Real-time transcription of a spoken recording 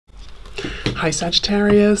Hi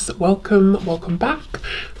Sagittarius, welcome back.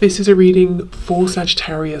 This is a reading for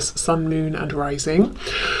Sagittarius, Sun, Moon and Rising.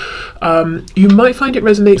 You might find it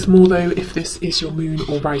resonates more though if this is your moon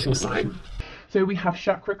or rising sign. So we have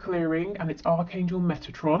chakra clearing and it's Archangel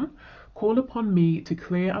Metatron. Call upon me to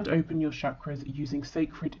clear and open your chakras using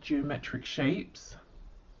sacred geometric shapes.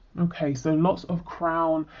 Okay, so lots of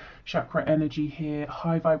crown chakra energy here,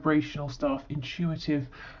 high vibrational stuff, intuitive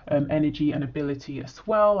energy and ability as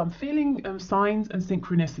well. I'm feeling signs and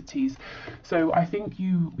synchronicities. So I think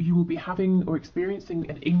you will be having or experiencing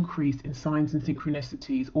an increase in signs and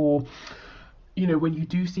synchronicities, or you know, when you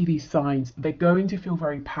do see these signs, they're going to feel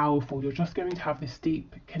very powerful. You're just going to have this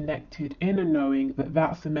deep, connected inner knowing that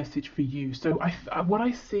that's the message for you. So what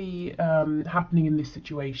I see happening in this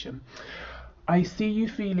situation, I see you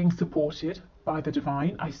feeling supported by the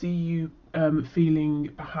divine. I see you feeling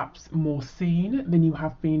perhaps more seen than you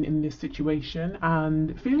have been in this situation,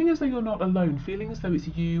 and feeling as though you're not alone, feeling as though it's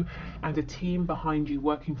you and a team behind you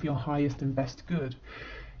working for your highest and best good.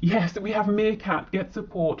 Yes, we have Meerkat, get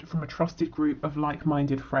support from a trusted group of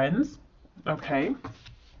like-minded friends. Okay.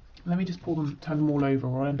 Let me just turn them all over,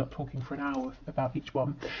 or I'll end up talking for an hour about each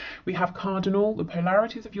one. We have Cardinal, the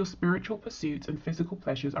polarities of your spiritual pursuits and physical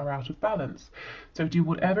pleasures are out of balance. So do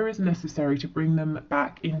whatever is necessary to bring them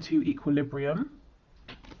back into equilibrium.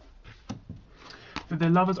 For the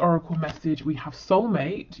Lover's Oracle message, we have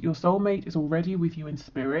Soulmate. Your soulmate is already with you in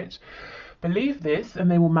spirit. Believe this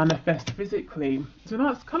and they will manifest physically. So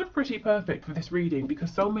that's kind of pretty perfect for this reading,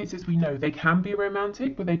 because soulmates, as we know, they can be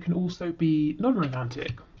romantic, but they can also be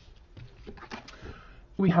non-romantic.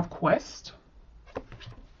 We have Quest.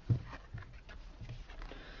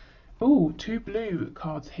 Oh, two blue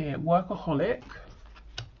cards here. Workaholic.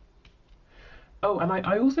 Oh, and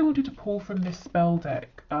I also wanted to pull from this spell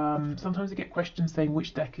deck. Sometimes I get questions saying,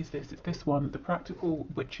 which deck is this? It's this one, the Practical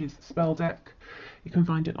Witches spell deck. You can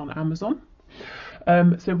find it on Amazon.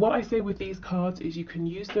 So what I say with these cards is you can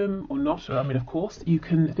use them or not. I mean, of course, you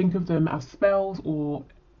can think of them as spells or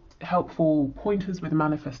helpful pointers with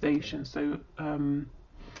manifestation. So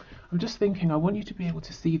I'm just thinking, I want you to be able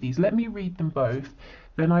to see these. Let me read them both,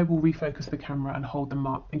 then I will refocus the camera and hold them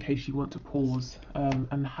up in case you want to pause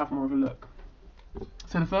and have more of a look.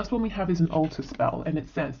 So the first one we have is an altar spell, and it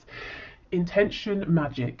says, Intention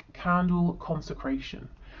Magic, Candle Consecration.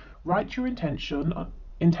 Write your intention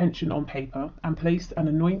on paper and place an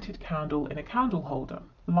anointed candle in a candle holder.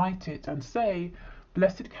 Light it and say,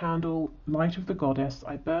 Blessed candle, light of the goddess,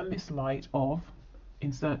 I burn this light of,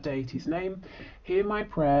 insert deity's name, hear my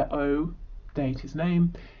prayer, O deity's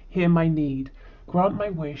name, hear my need, grant my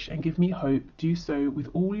wish and give me hope, do so with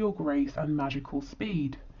all your grace and magical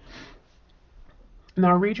speed.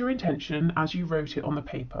 Now read your intention as you wrote it on the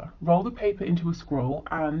paper. Roll the paper into a scroll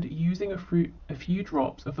and, using a few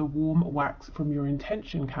drops of the warm wax from your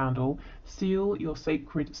intention candle, seal your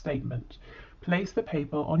sacred statement. Place the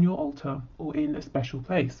paper on your altar or in a special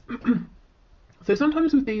place. So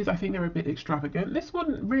sometimes with these, I think they're a bit extravagant. This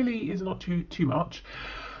one really is not too much.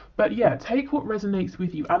 But yeah, take what resonates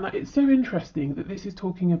with you. And it's so interesting that this is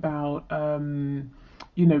talking about,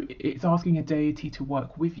 you know, it's asking a deity to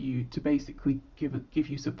work with you to basically give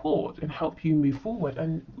you support and help you move forward.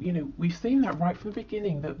 And, you know, we've seen that right from the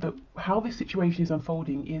beginning, that how this situation is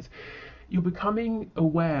unfolding is you're becoming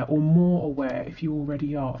aware, or more aware if you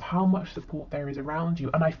already are, of how much support there is around you.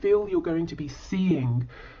 And I feel you're going to be seeing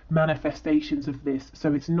manifestations of this.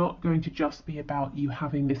 So it's not going to just be about you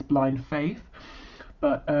having this blind faith,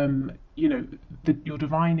 but you know, your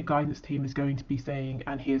divine guidance team is going to be saying,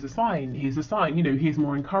 and here's a sign, you know, here's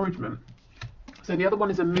more encouragement. So the other one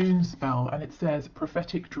is a moon spell, and it says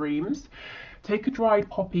prophetic dreams. Take a dried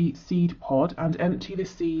poppy seed pod and empty the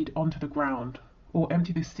seed onto the ground, or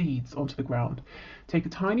empty the seeds onto the ground. Take a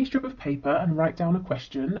tiny strip of paper and write down a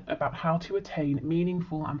question about how to attain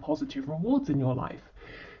meaningful and positive rewards in your life.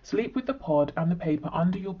 Sleep with the pod and the paper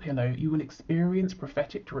under your pillow. You will experience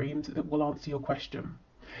prophetic dreams that will answer your question.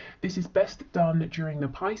 This is best done during the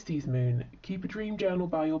Pisces moon. Keep a dream journal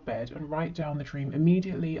by your bed and write down the dream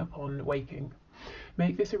immediately upon waking.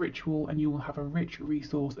 Make this a ritual and you will have a rich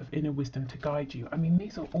resource of inner wisdom to guide you. I mean,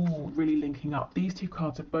 these are all really linking up. These two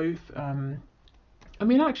cards are both I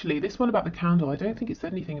mean, actually, this one about the candle, I don't think it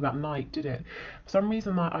said anything about night, did it? For some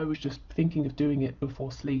reason, I was just thinking of doing it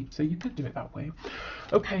before sleep, so you could do it that way.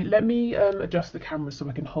 Okay, let me adjust the camera so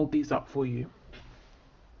I can hold these up for you.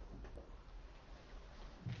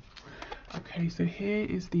 Okay, so here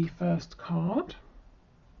is the first card.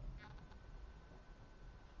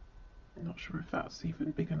 I'm not sure if that's even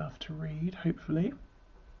big enough to read, hopefully.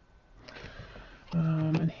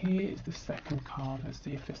 And here is the second card. Let's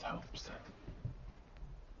see if this helps.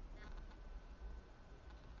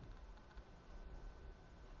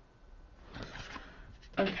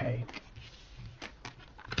 Okay.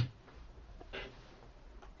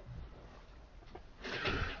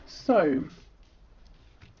 So,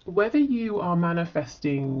 whether you are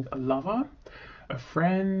manifesting a lover, a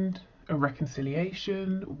friend, a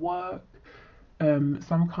reconciliation, work,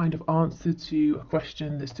 some kind of answer to a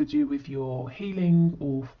question that's to do with your healing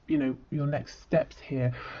or, you know, your next steps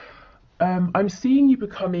here. I'm seeing you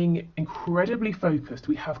becoming incredibly focused.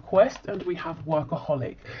 We have quest and we have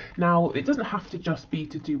workaholic. Now, it doesn't have to just be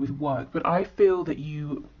to do with work, but I feel that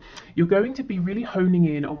you're going to be really honing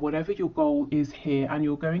in on whatever your goal is here, and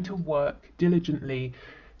you're going to work diligently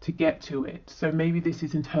to get to it. So maybe this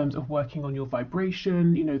is in terms of working on your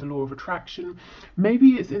vibration, you know, the law of attraction. Maybe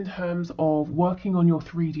it's in terms of working on your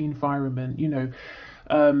 3D environment, you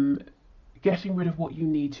know, getting rid of what you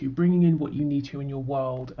need to, bringing in what you need to in your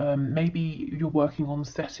world. Maybe you're working on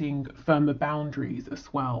setting firmer boundaries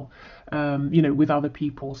as well, you know, with other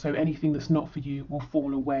people. So anything that's not for you will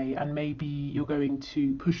fall away, and maybe you're going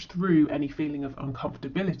to push through any feeling of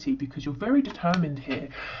uncomfortability because you're very determined here.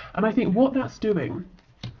 And I think what that's doing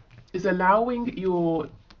is allowing your,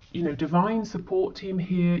 you know, divine support team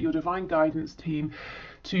here, your divine guidance team,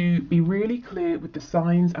 to be really clear with the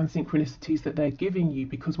signs and synchronicities that they're giving you,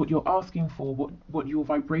 because what you're asking for, what your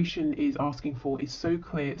vibration is asking for, is so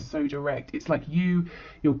clear, so direct. It's like you,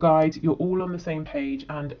 your guide, you're all on the same page,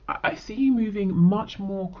 and I see you moving much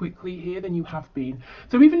more quickly here than you have been.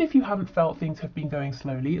 So even if you haven't felt things have been going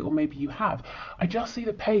slowly, or maybe you have, I just see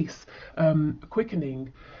the pace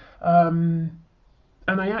quickening.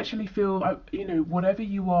 And I actually feel, you know, whatever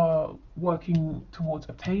you are working towards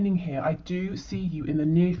obtaining here, I do see you in the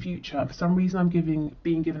near future. For some reason, I'm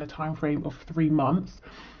being given a time frame of 3 months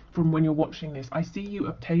from when you're watching this. I see you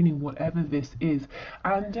obtaining whatever this is,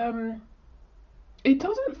 and it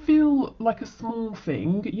doesn't feel like a small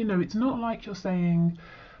thing. You know, it's not like you're saying,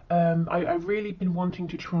 I've really been wanting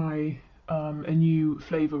to try a new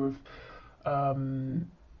flavor of, I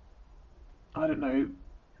don't know,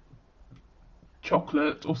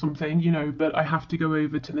 chocolate or something, you know, but I have to go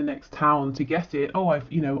over to the next town to get it. Oh,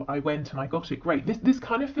 you know, I went and I got it. Great. This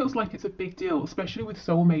kind of feels like it's a big deal, especially with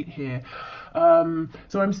soulmate here.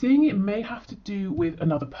 So I'm seeing it may have to do with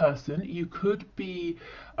another person. You could be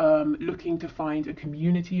looking to find a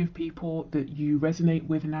community of people that you resonate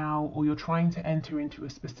with now, or you're trying to enter into a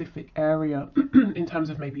specific area in terms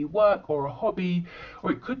of maybe work or a hobby,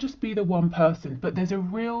 or it could just be the one person, but there's a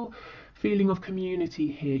real feeling of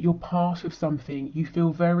community here. You're part of something. You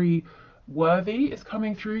feel very worthy is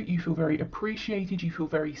coming through. You feel very appreciated. You feel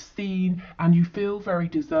very seen, and you feel very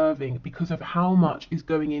deserving because of how much is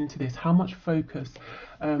going into this, how much focus.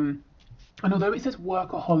 And although it says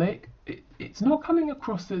workaholic, it's not coming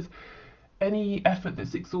across as any effort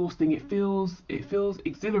that's exhausting. It feels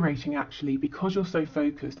exhilarating actually, because you're so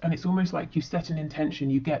focused, and it's almost like you set an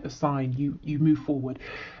intention, you get the sign, you move forward,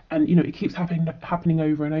 and you know it keeps happening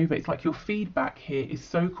over and over. It's like your feedback here is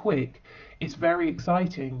so quick. It's very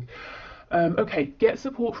exciting. Okay, get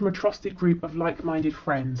support from a trusted group of like-minded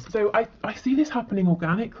friends. So I see this happening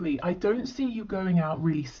organically. I don't see you going out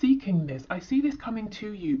really seeking this. I see this coming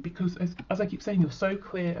to you because, as I keep saying, you're so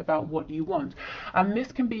clear about what you want. And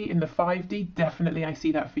this can be in the 5D, definitely I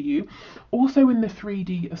see that for you. Also in the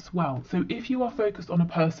 3D as well. So if you are focused on a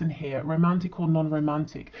person here, romantic or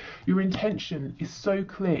non-romantic, your intention is so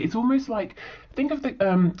clear. It's almost like, think of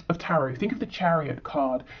the of tarot, think of the Chariot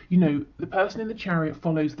card. You know, the person in the chariot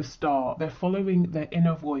follows the star. They're following their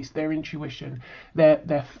inner voice, their intuition,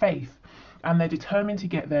 their faith, and they're determined to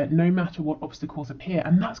get there no matter what obstacles appear.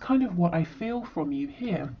 And that's kind of what I feel from you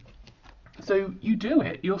here. So you do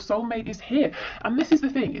it. Your soulmate is here. And this is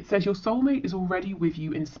the thing. It says your soulmate is already with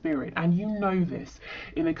you in spirit. And you know this.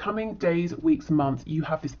 In the coming days, weeks, months, you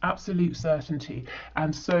have this absolute certainty.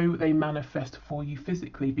 And so they manifest for you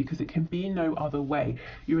physically, because it can be no other way.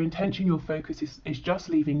 Your intention, your focus is just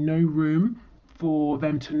leaving no room for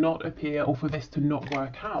them to not appear or for this to not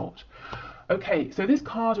work out. Okay, so this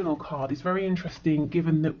cardinal card is very interesting,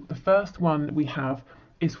 given that the first one we have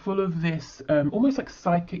is full of this almost like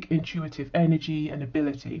psychic, intuitive energy and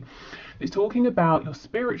ability. It's talking about your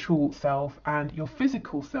spiritual self and your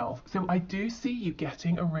physical self. So I do see you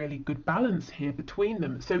getting a really good balance here between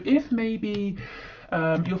them. So if maybe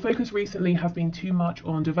your focus recently has been too much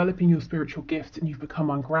on developing your spiritual gifts and you've become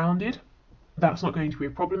ungrounded, that's not going to be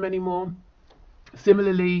a problem anymore.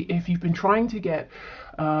 Similarly, if you've been trying to get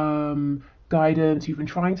guidance, you've been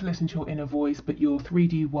trying to listen to your inner voice, but your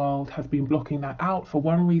 3D world has been blocking that out for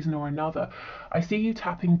one reason or another, I see you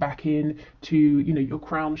tapping back in to, you know, your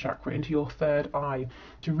crown chakra, into your third eye,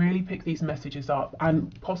 to really pick these messages up,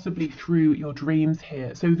 and possibly through your dreams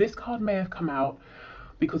here. So this card may have come out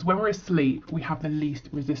because when we're asleep, we have the least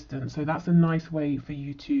resistance. So that's a nice way for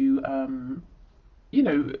you to, you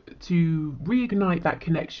know, to reignite that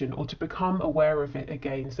connection or to become aware of it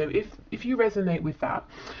again. So if you resonate with that,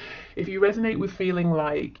 if you resonate with feeling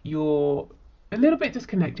like you're a little bit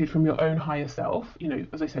disconnected from your own higher self, you know,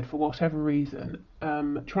 as I said, for whatever reason,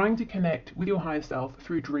 trying to connect with your higher self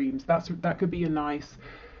through dreams, that could be a nice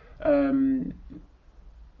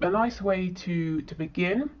way to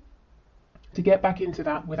begin to get back into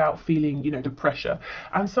that without feeling, you know, the pressure.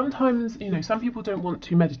 And sometimes, you know, some people don't want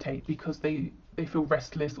to meditate because they feel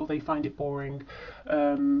restless or they find it boring,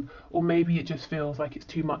 or maybe it just feels like it's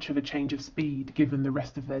too much of a change of speed given the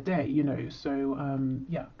rest of their day, you know. So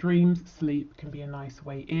yeah, dreams, sleep can be a nice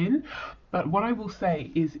way in. But what I will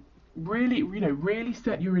say is really, you know, really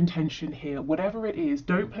set your intention here, whatever it is.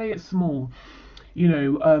 Don't play it small. You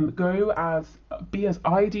know, be as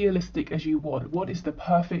idealistic as you want. What is the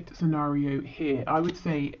perfect scenario here? I would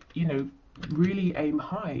say, you know, really aim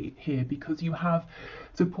high here, because you have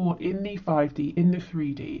support in the 5D, in the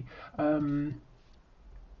 3D.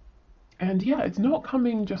 And yeah, it's not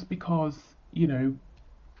coming just because, you know,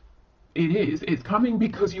 it's coming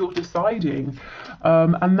because you're deciding,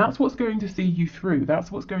 and that's what's going to see you through.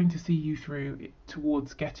 That's what's going to see you through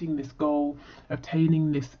towards getting this goal,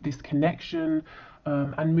 obtaining this connection,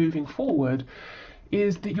 and moving forward,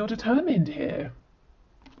 is that you're determined here,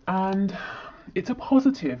 and it's a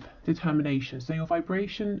positive determination. So your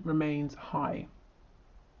vibration remains high.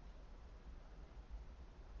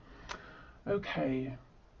 Okay.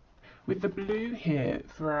 With the blue here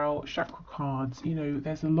for our chakra cards, you know,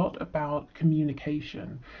 there's a lot about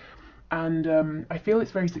communication, and I feel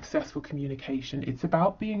it's very successful communication. It's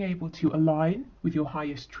about being able to align with your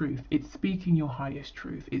highest truth. It's speaking your highest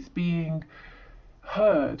truth. It's being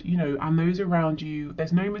heard, you know, and those around you,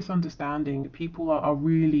 there's no misunderstanding. People are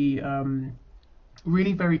really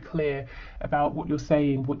really very clear about what you're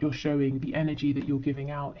saying, what you're showing, the energy that you're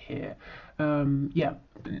giving out here. Yeah,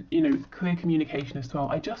 you know, clear communication as well.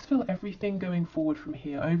 I just feel everything going forward from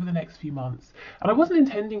here over the next few months, and I wasn't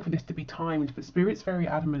intending for this to be timed, but Spirit's very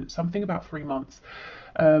adamant, something about 3 months.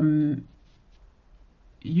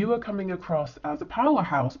 You are coming across as a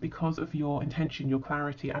powerhouse because of your intention, your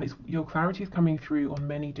clarity, and your clarity is coming through on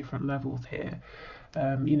many different levels here.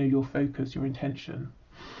 You know, your focus, your intention.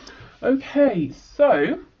 Okay,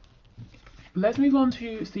 so let's move on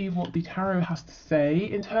to see what the tarot has to say.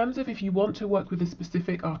 In terms of if you want to work with a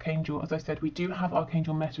specific archangel, as I said, we do have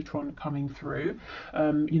Archangel Metatron coming through.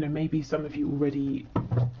 You know, maybe some of you already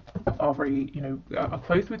are very, you know, are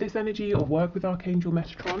close with this energy or work with Archangel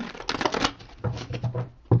Metatron.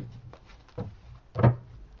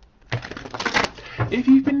 If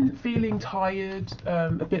you've been feeling tired,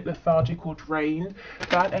 a bit lethargic or drained,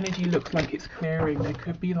 that energy looks like it's clearing. There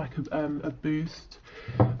could be like a boost.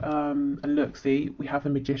 And look, see, we have the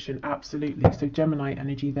Magician, absolutely. So Gemini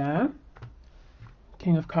energy there.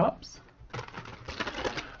 King of Cups.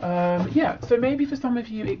 Yeah, so maybe for some of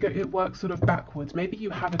you it works sort of backwards. Maybe you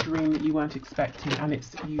have a dream that you weren't expecting, and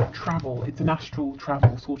you travel. It's an astral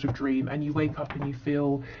travel sort of dream, and you wake up and you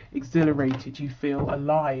feel exhilarated, you feel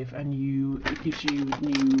alive, and it gives you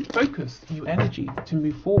new focus, new energy to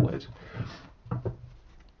move forward.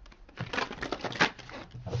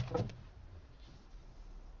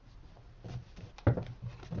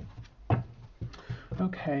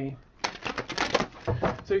 Okay.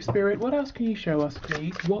 So Spirit, what else can you show us,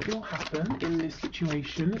 please? What will happen in this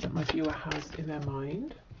situation that my viewer has in their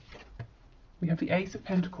mind? We have the Ace of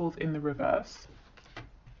Pentacles in the reverse.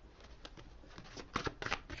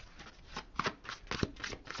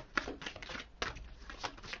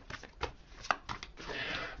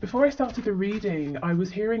 Before I started the reading, I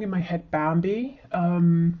was hearing in my head Bambi. I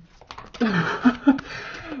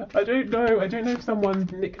don't know if someone's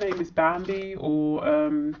nickname is Bambi or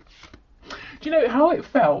do you know how it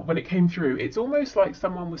felt when it came through? It's almost like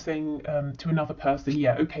someone was saying to another person,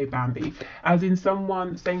 yeah, okay, Bambi. As in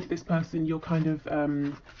someone saying to this person, you're kind of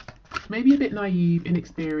maybe a bit naive,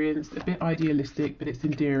 inexperienced, a bit idealistic, but it's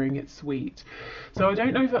endearing, it's sweet. So I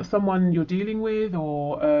don't know if that's someone you're dealing with,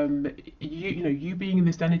 or you know, you being in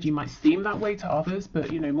this energy might seem that way to others,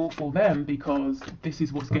 but you know, more for them, because this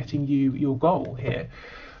is what's getting you your goal here.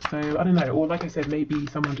 So I don't know, or like I said, maybe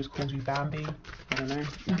someone just calls you Bambi. I don't know.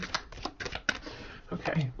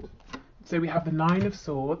 Okay, so we have the Nine of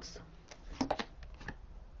Swords,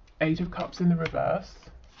 Eight of Cups in the reverse,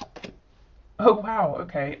 Oh wow,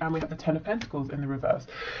 okay, and we have the Ten of Pentacles in the reverse.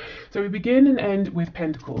 So we begin and end with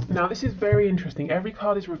Pentacles. Now this is very interesting. Every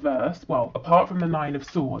card is reversed, well, apart from the Nine of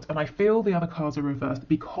Swords, and I feel the other cards are reversed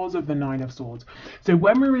because of the Nine of Swords. So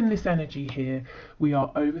when we're in this energy here, we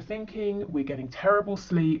are overthinking, we're getting terrible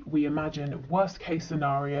sleep, we imagine worst case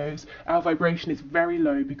scenarios, our vibration is very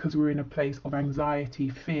low because we're in a place of anxiety,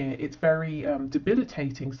 fear. It's very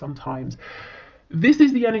debilitating sometimes. This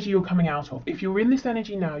is the energy you're coming out of. If you're in this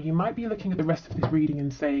energy now, you might be looking at the rest of this reading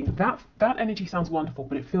and saying, that energy sounds wonderful,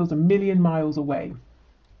 but it feels a million miles away.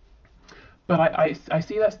 But I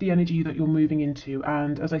see that's the energy that you're moving into.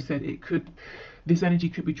 And as I said, this energy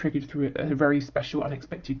could be triggered through a very special,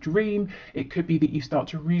 unexpected dream. It could be that you start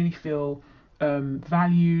to really feel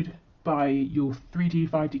valued by your 3D,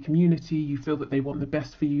 5D community. You feel that they want the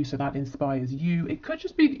best for you, so that inspires you. It could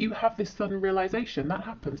just be that you have this sudden realization. That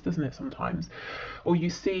happens, doesn't it, sometimes? Or you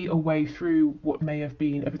see a way through what may have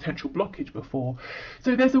been a potential blockage before.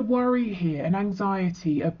 So there's a worry here, an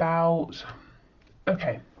anxiety about,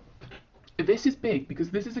 okay, this is big because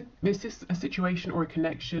this is a situation or a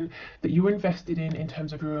connection that you're invested in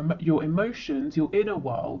terms of your emotions, your inner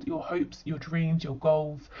world, your hopes, your dreams, your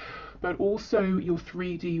goals, but also your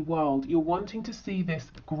 3D world. You're wanting to see this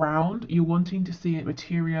ground, you're wanting to see it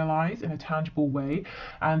materialize in a tangible way,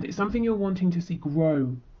 and it's something you're wanting to see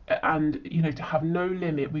grow. And to have no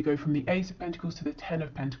limit. We go from the Ace of Pentacles to the Ten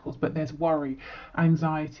of Pentacles, but there's worry,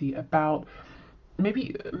 anxiety about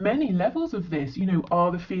maybe many levels of this.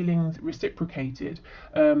 Are the feelings reciprocated?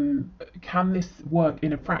 Can this work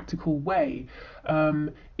in a practical way?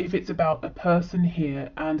 If it's about a person here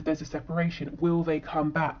and there's a separation, will they come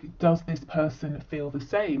back? Does this person feel the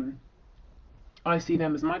same? I see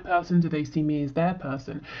them as my person, do they see me as their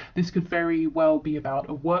person? This could very well be about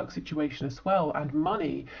a work situation as well, and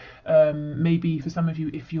money. Maybe for some of you,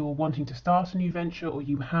 if you're wanting to start a new venture, or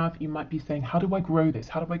you might be saying, how do I grow this?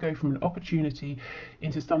 How do I go from an opportunity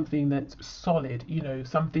into something that's solid,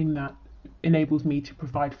 something that enables me to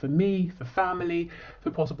provide for me, for family, for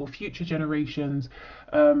possible future generations.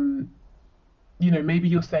 Maybe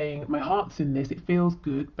you're saying, my heart's in this, it feels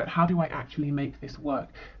good, but how do I actually make this work?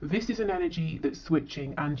 This is an energy that's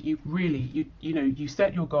switching, and you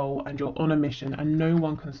set your goal and you're on a mission and no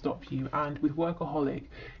one can stop you. And with Workaholic,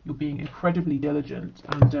 you're being incredibly diligent,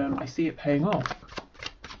 and I see it paying off.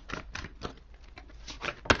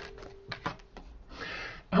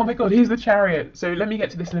 Oh my God, here's the Chariot. So let me get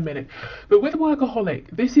to this in a minute. But with Workaholic,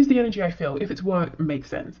 this is the energy I feel. If it's work, it makes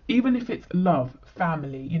sense. Even if it's love,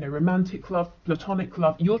 family, romantic love, platonic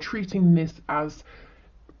love, you're treating this as,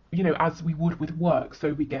 as we would with work.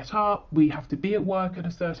 So we get up, we have to be at work at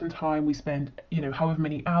a certain time, we spend, however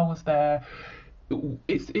many hours there.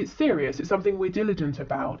 It's serious. It's something we're diligent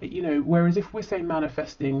about. Whereas if we're, say,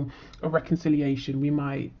 manifesting a reconciliation, we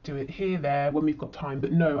might do it here, there, when we've got time.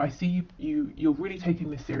 But no, I see you're really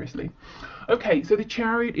taking this seriously. Okay, so the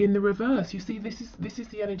Chariot in the reverse. You see, this is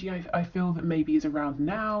the energy I feel that maybe is around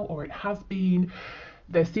now, or it has been.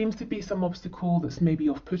 There seems to be some obstacle that's maybe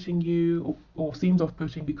off-putting you, or seems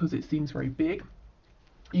off-putting because it seems very big.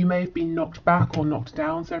 You may have been knocked back or knocked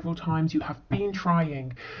down several times. You have been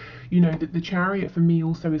trying. The Chariot for me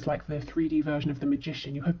also is like the 3D version of the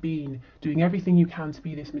Magician. You have been doing everything you can to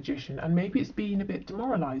be this magician, and maybe it's been a bit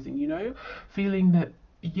demoralizing, feeling that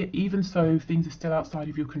even so, things are still outside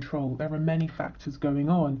of your control. There are many factors going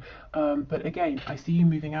on. But again, I see you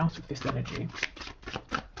moving out of this energy.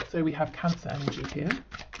 So we have Cancer energy here.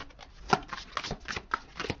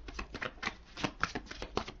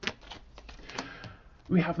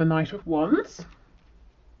 We have the Knight of Wands,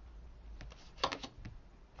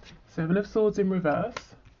 Seven of Swords in reverse.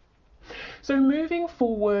 So moving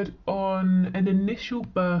forward on an initial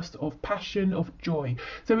burst of passion, of joy.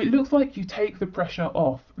 So it looks like you take the pressure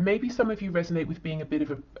off. Maybe some of you resonate with being a bit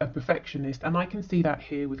of a perfectionist, and I can see that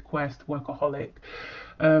here with Quest, Workaholic.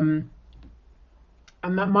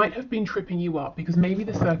 And that might have been tripping you up because maybe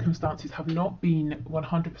the circumstances have not been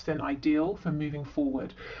 100% ideal for moving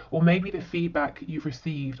forward. Or maybe the feedback you've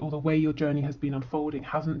received or the way your journey has been unfolding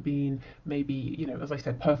hasn't been maybe, as I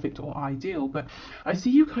said, perfect or ideal. But I see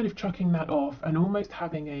you kind of chucking that off and almost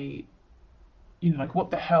having a, like, what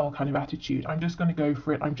the hell kind of attitude. I'm just going to go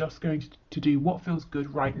for it. I'm just going to do what feels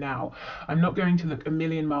good right now. I'm not going to look a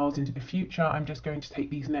million miles into the future. I'm just going to take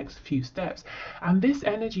these next few steps. And this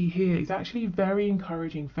energy here is actually very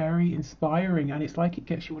encouraging, very inspiring, and it's like it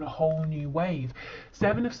gets you on a whole new wave.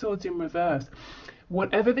 Seven of Swords in reverse.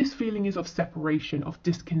 whatever this feeling is of separation, of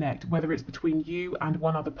disconnect, whether it's between you and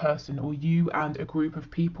one other person or you and a group of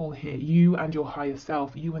people here, you and your higher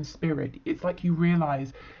self, you and spirit, it's like you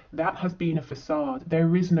realize that has been a facade.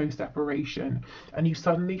 There is no separation, and you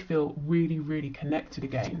suddenly feel really, really connected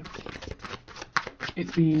again.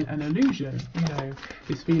 It's been an illusion, you know,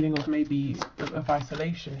 this feeling of maybe of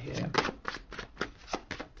isolation here.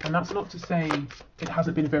 And that's not to say it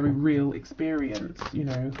hasn't been a very real experience, you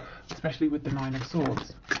know, especially with the Nine of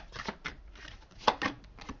Swords.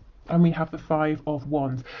 And we have the Five of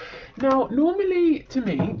Wands. Now, normally to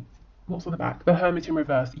me, what's on the back? The Hermit in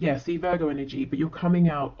reverse. Yeah, see, Virgo energy, but you're coming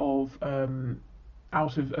out of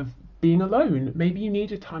being alone. Maybe you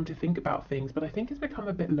needed time to think about things, but I think it's become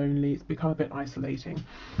a bit lonely. It's become a bit isolating.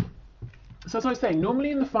 So as I was saying, normally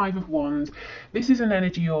in the Five of Wands, this is an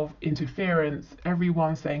energy of interference.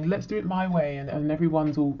 Everyone's saying, let's do it my way, and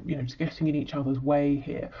everyone's all, you know, just getting in each other's way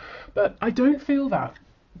here. But I don't feel that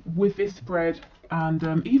with this spread,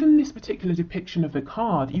 and even this particular depiction of the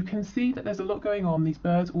card. You can see that there's a lot going on. These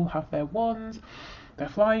birds all have their wands. They're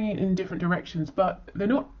flying in different directions, but they're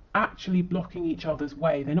not actually blocking each other's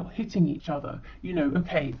way. They're not hitting each other. You know,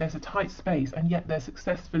 okay, there's a tight space, and yet they're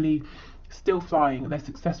successfully still flying, they're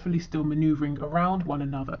successfully still maneuvering around one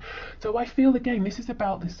another. So I feel, again, this is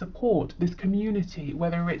about this support, this community,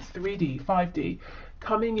 whether it's 3D, 5D,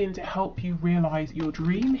 coming in to help you realize your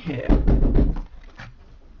dream here.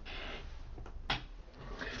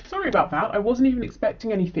 Sorry about that, I wasn't even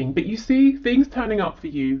expecting anything, but you see things turning up for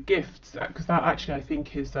you, gifts, because that actually I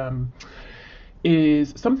think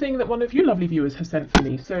is something that one of you lovely viewers has sent for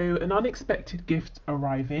me. So an unexpected gift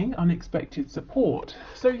arriving, unexpected support.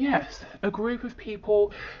 So yes, a group of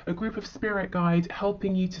people, a group of spirit guides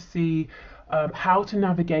helping you to see how to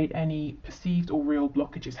navigate any perceived or real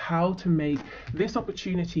blockages, how to make this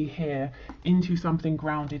opportunity here into something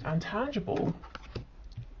grounded and tangible.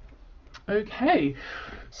 Okay,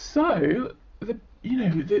 so the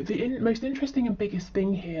most interesting and biggest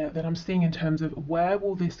thing here that I'm seeing in terms of where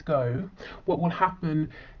will this go, what will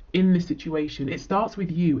happen in this situation, it starts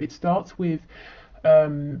with you. It starts with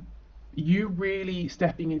you really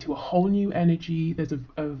stepping into a whole new energy. There's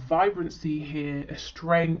a vibrancy here, a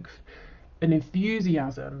strength, an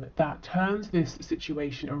enthusiasm that turns this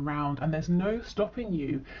situation around, and there's no stopping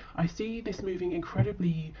you. I see this moving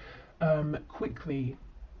incredibly quickly.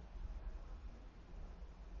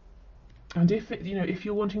 And if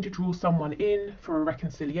you're wanting to draw someone in for a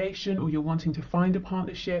reconciliation, or you're wanting to find a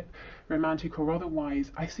partnership, romantic or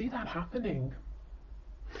otherwise, I see that happening.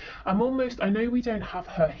 I know we don't have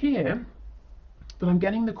her here, but I'm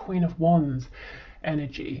getting the Queen of Wands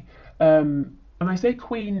energy. And I say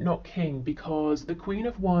queen, not king, because the Queen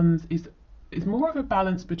of Wands is more of a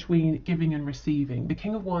balance between giving and receiving. The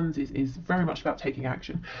King of Wands is very much about taking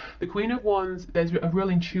action. The Queen of Wands, there's a real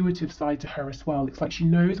intuitive side to her as well. It's like she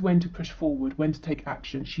knows when to push forward, when to take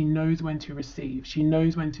action. She knows when to receive. She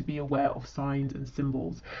knows when to be aware of signs and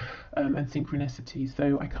symbols and synchronicities.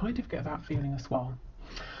 So I kind of get that feeling as well.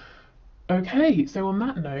 Okay, so on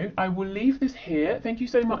that note, I will leave this here. Thank you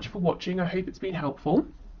so much for watching. I hope it's been helpful.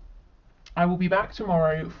 I will be back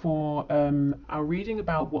tomorrow for our reading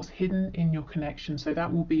about what's hidden in your connection. So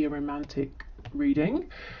that will be a romantic reading.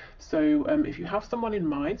 So if you have someone in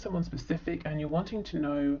mind, someone specific, and you're wanting to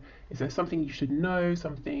know, is there something you should know,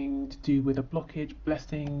 something to do with a blockage,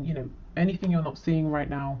 blessing, anything you're not seeing right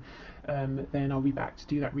now, then I'll be back to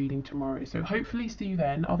do that reading tomorrow. So hopefully see you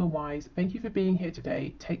then. Otherwise, thank you for being here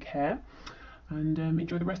today. Take care and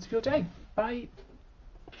enjoy the rest of your day. Bye.